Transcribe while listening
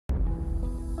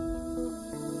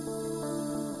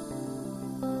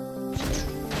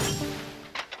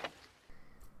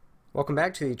Welcome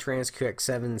back to the Taranis Q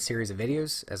X7 series of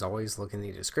videos. As always, look in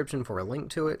the description for a link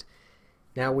to it.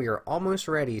 Now we are almost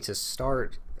ready to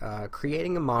start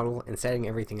creating a model and setting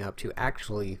everything up to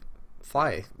actually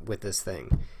fly with this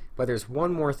thing. But there's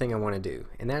one more thing I want to do,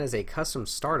 and that is a custom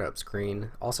startup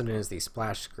screen, also known as the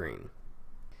splash screen.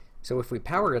 So if we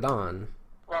power it on,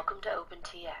 Welcome to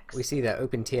OpenTX. we see that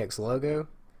OpenTX logo,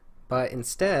 but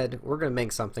instead we're going to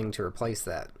make something to replace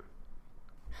that.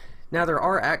 Now there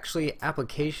are actually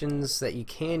applications that you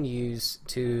can use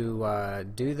to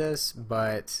do this,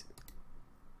 but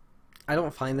I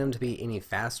don't find them to be any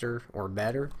faster or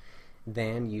better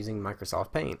than using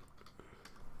Microsoft Paint.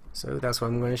 So that's what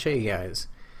I'm going to show you guys.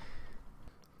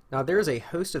 Now there's a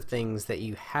host of things that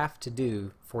you have to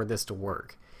do for this to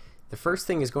work. The first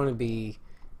thing is going to be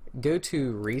go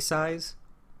to resize,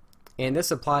 and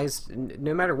this applies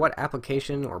no matter what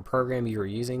application or program you are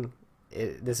using.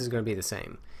 This is going to be the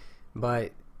same.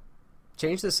 But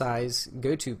change the size,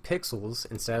 go to pixels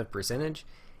instead of percentage,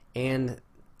 and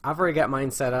I've already got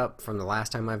mine set up from the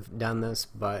last time I've done this,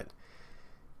 but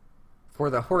for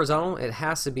the horizontal it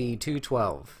has to be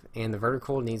 212 and the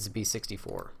vertical needs to be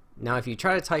 64. Now if you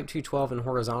try to type 212 in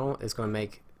horizontal, it's going to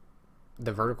make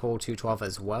the vertical 212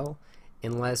 as well,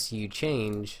 unless you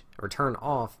change or turn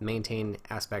off maintain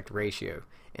aspect ratio,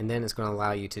 and then it's going to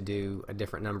allow you to do a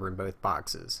different number in both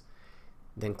boxes.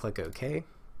 Then click OK.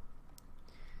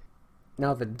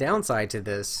 Now the downside to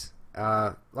this,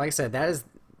 like I said,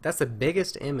 that's the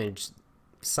biggest image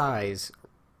size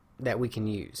that we can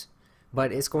use,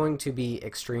 but it's going to be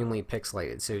extremely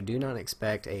pixelated, so do not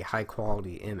expect a high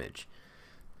quality image.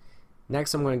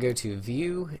 Next I'm going to go to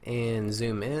View and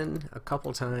zoom in a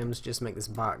couple times, just make this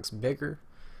box bigger,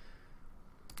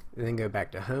 and then go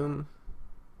back to Home.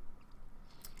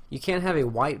 You can have a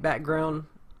white background,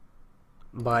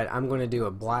 but I'm going to do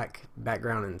a black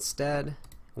background instead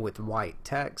with white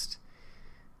text.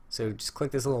 So just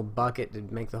click this little bucket to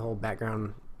make the whole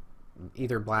background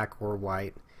either black or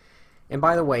white. And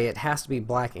by the way, it has to be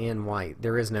black and white.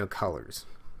 There is no colors.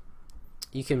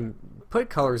 You can put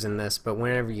colors in this, but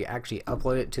whenever you actually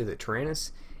upload it to the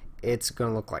Taranis, it's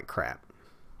going to look like crap.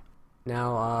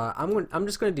 Now I'm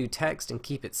just going to do text and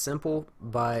keep it simple,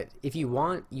 but if you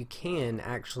want, you can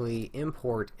actually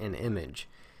import an image.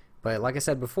 But like I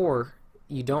said before,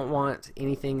 you don't want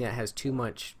anything that has too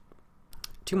much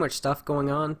stuff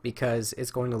going on, because it's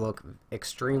going to look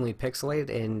extremely pixelated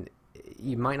and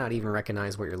you might not even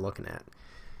recognize what you're looking at.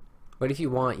 But if you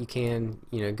want, you can,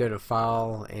 go to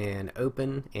File and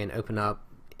open up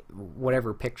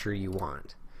whatever picture you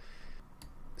want.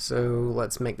 So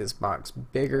let's make this box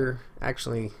bigger.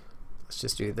 Actually, let's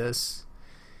just do this.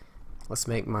 Let's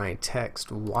make my text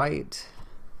white.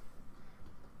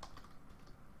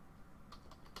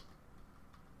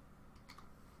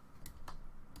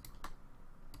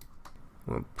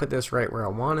 We'll put this right where I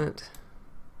want it.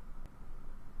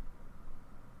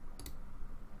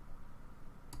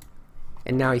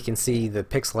 And now you can see the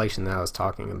pixelation that I was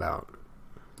talking about.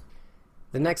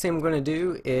 The next thing I'm going to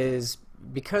do is,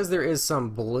 because there is some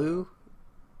blue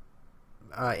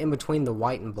in between the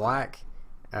white and black,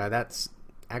 that's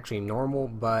actually normal,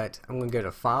 but I'm going to go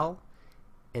to File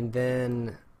and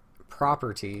then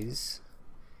Properties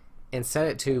and set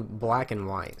it to black and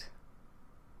white.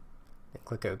 And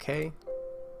click OK.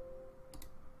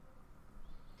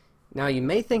 Now you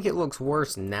may think it looks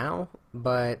worse now,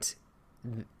 but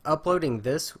uploading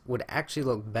this would actually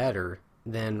look better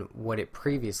than what it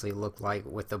previously looked like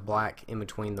with the black in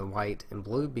between the white and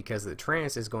blue, because the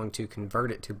Taranis is going to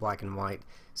convert it to black and white.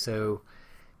 So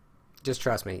just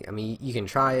trust me. I mean, you can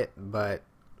try it, but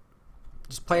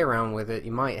just play around with it.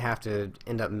 You might have to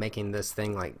end up making this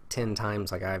thing like 10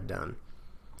 times like I've done.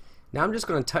 Now I'm just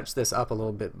going to touch this up a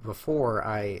little bit before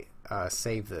I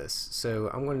save this.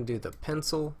 So I'm going to do the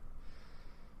pencil.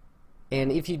 And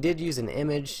if you did use an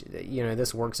image,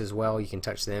 this works as well. You can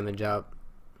touch the image up.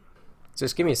 So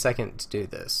just give me a second to do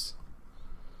this.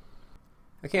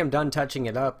 Okay, I'm done touching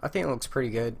it up. I think it looks pretty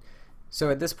good. So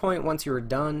at this point, once you're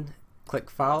done,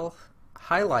 click File,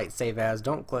 highlight Save As,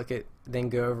 don't click it, then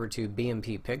go over to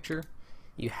BMP Picture.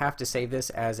 You have to save this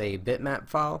as a bitmap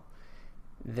file.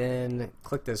 Then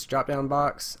click this drop down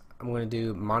box. I'm going to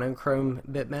do monochrome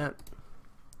bitmap.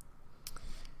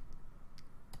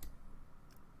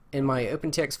 In my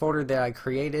OpenTX folder that I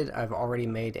created, I've already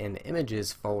made an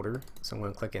images folder, so I'm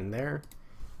going to click in there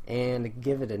and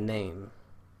give it a name.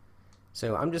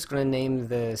 So I'm just going to name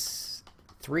this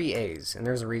 3A's, and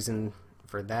there's a reason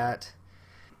for that.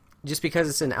 Just because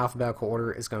it's in alphabetical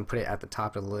order, it's going to put it at the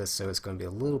top of the list, so it's going to be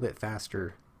a little bit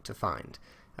faster to find.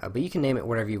 But you can name it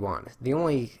whatever you want. The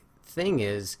only thing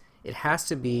is, It has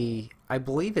to be, I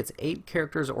believe it's 8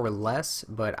 characters or less,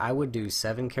 but I would do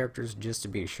 7 characters just to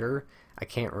be sure. I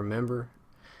can't remember.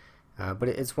 But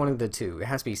it's one of the two. It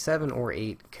has to be 7 or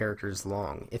 8 characters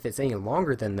long. If it's any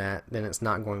longer than that, then it's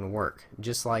not going to work.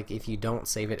 Just like if you don't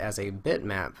save it as a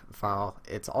bitmap file,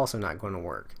 it's also not going to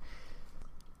work.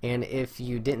 And if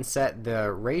you didn't set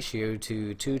the ratio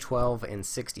to 212 and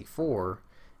 64,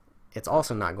 it's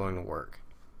also not going to work.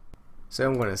 So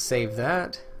I'm going to save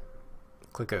that,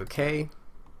 click OK.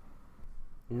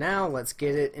 Now let's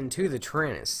get it into the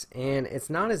Taranis, and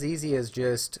it's not as easy as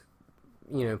just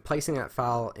placing that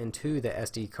file into the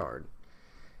SD card.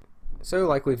 So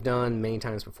like we've done many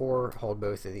times before, hold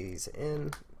both of these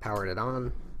in, power it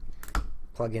on,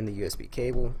 plug in the USB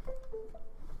cable.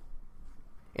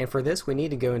 And for this we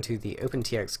need to go into the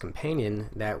OpenTX companion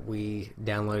that we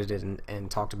downloaded and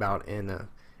talked about in a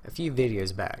few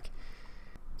videos back.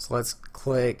 So let's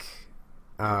click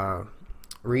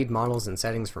Read Models and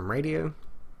Settings from Radio,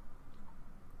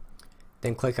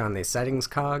 then click on the Settings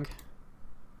cog.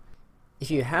 If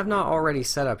you have not already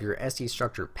set up your SD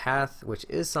structure path, which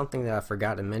is something that I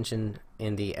forgot to mention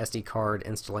in the SD card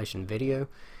installation video,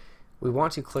 we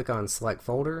want to click on Select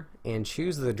Folder and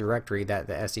choose the directory that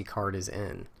the SD card is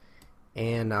in.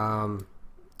 And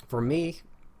for me,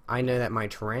 I know that my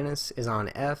Taranis is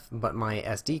on F, but my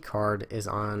SD card is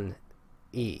on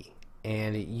E.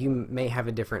 And you may have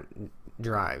a different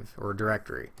drive or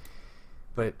directory.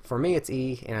 But for me it's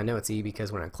E, and I know it's E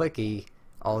because when I click E,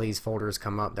 all these folders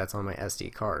come up that's on my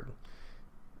SD card.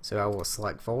 So I will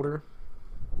select folder.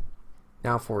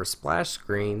 Now for splash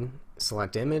screen,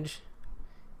 select image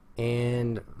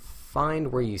and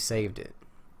find where you saved it.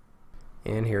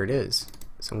 And here it is.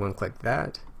 So I'm going to click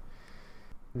that,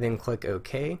 then click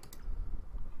OK.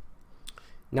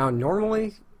 Now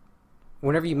normally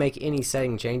whenever you make any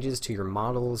setting changes to your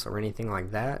models or anything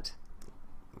like that,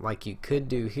 like you could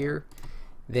do here,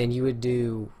 then you would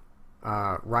do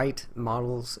write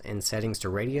models and settings to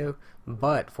radio,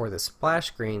 but for the splash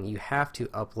screen you have to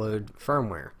upload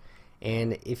firmware.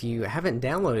 And if you haven't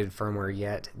downloaded firmware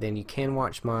yet, then you can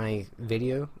watch my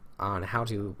video on how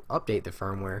to update the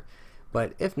firmware,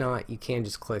 but if not, you can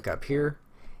just click up here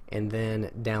and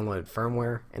then download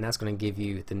firmware, and that's going to give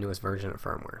you the newest version of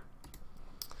firmware.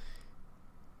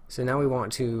 So now we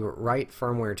want to write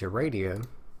firmware to radio.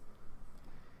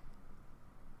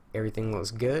 Everything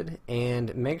looks good,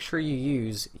 and make sure you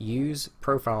use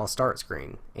profile start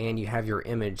screen and you have your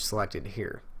image selected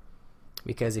here,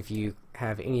 because if you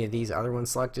have any of these other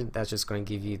ones selected, that's just going to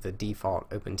give you the default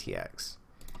OpenTX.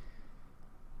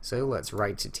 So let's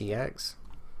write to TX.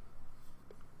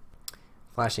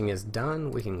 Flashing is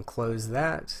done. We can close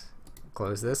that,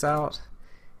 close this out,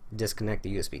 disconnect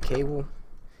the USB cable.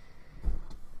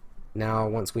 Now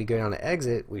once we go down to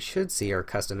exit, we should see our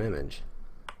custom image.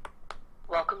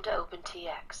 Welcome to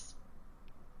OpenTX.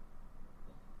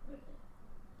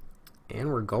 And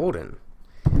we're golden.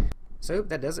 So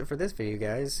that does it for this video,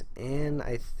 guys, and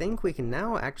I think we can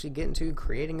now actually get into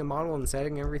creating a model and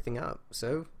setting everything up.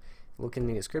 So look in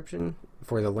the description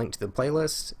for the link to the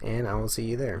playlist, and I will see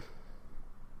you there.